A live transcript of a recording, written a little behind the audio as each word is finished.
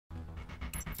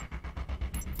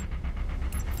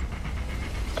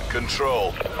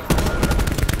Control.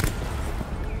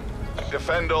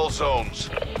 Defend all zones.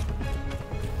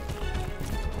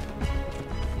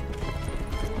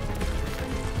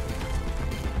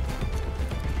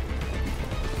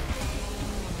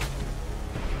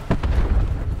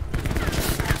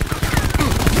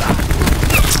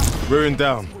 Ruin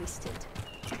down.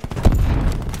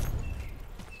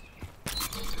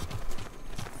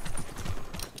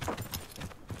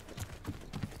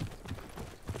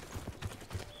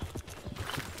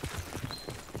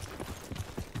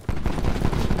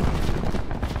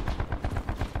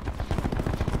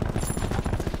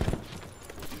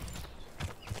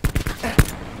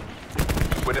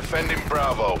 We're defending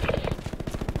Bravo.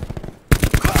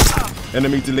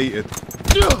 Enemy deleted.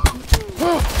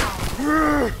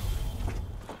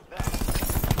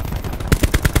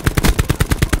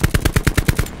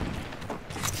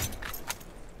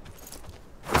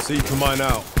 Seeker mine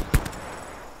out.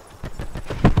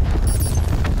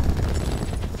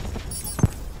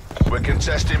 We're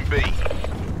contesting B.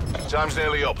 Time's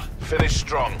nearly up. Finish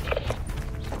strong.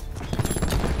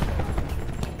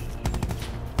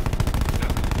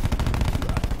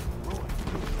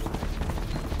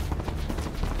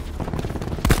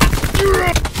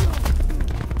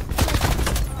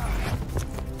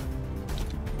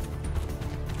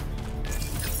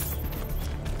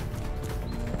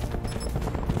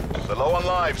 They're low on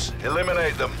lives.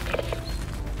 Eliminate them.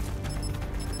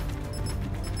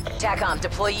 TACOM,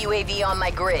 deploy UAV on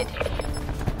my grid.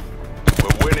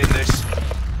 We're winning this.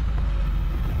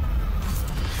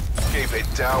 Keep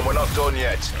it down. We're not done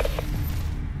yet.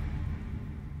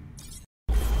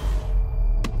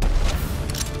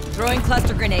 Throwing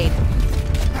cluster grenade.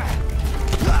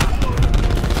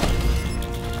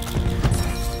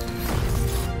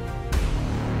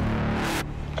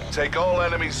 Take all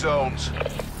enemy zones.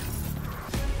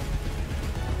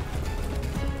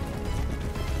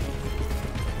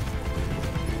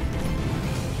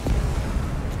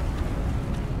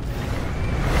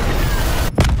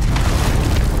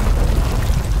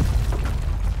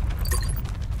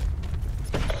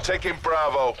 Taking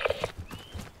Bravo.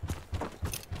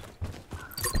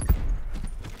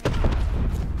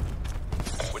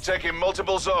 We're taking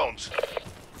multiple zones.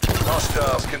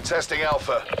 Hostiles contesting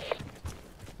Alpha.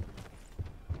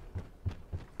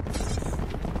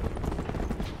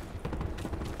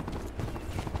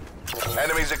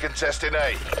 Enemies are contesting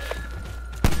A.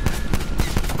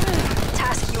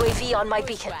 Task UAV on my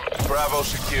beacon. Bravo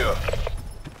secure.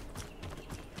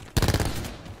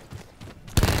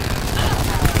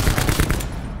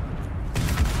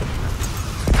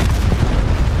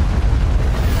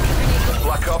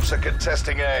 Black Ops are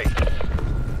contesting A.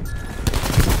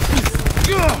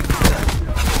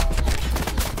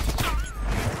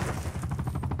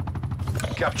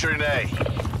 Capturing A.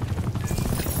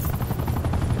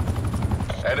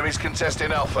 Enemies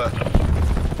contesting Alpha.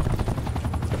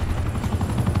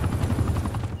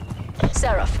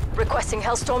 Seraph, requesting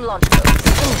Hellstorm launch codes.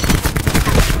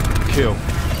 Kill.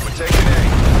 We're taking A.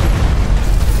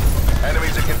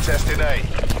 Enemies are contesting A.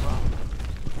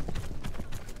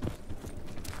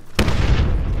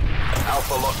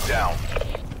 Alpha locked down.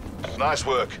 Nice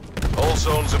work. All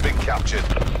zones have been captured.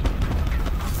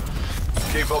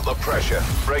 Keep up the pressure.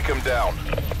 Break them down.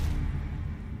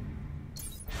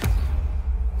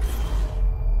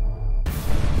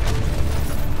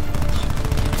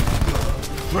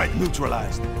 Threat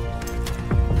neutralized.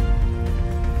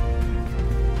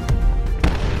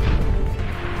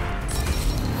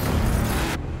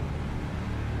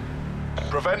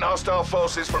 Prevent hostile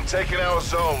forces from taking our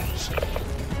zones.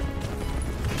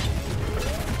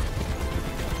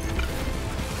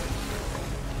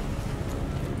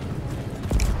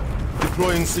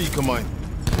 Deploying Seeker mine.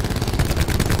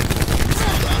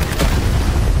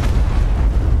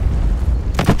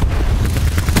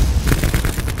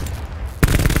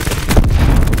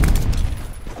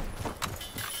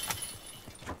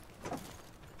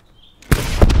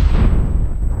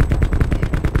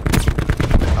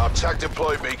 Tag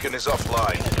deploy beacon is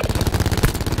offline.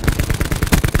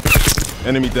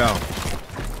 Enemy down.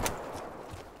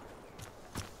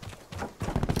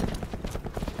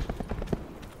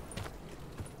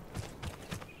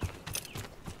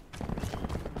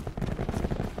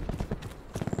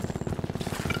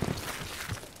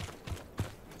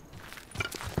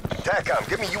 TACOM,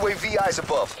 give me UAV eyes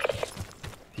above.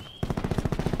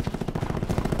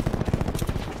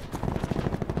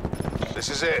 This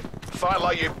is it. Fight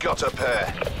like you've got a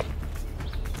pair.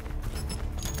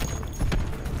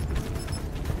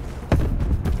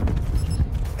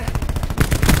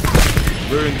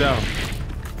 Ruin down.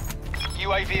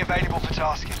 UAV available for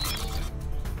tasking.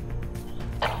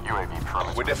 UAV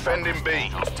perimeter. We're defending B.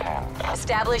 Angels 10.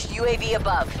 Established UAV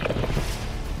above.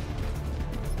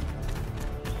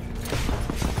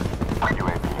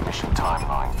 UAV mission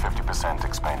timeline 50%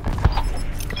 expended.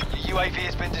 Your UAV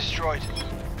has been destroyed.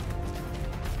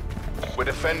 We're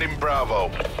defending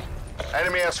Bravo.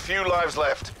 Enemy has few lives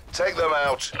left. Take them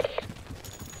out.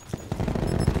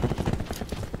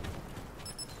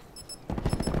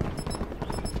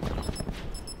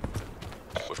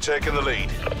 We've taken the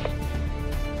lead.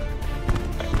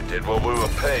 We did what we were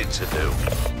paid to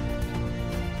do.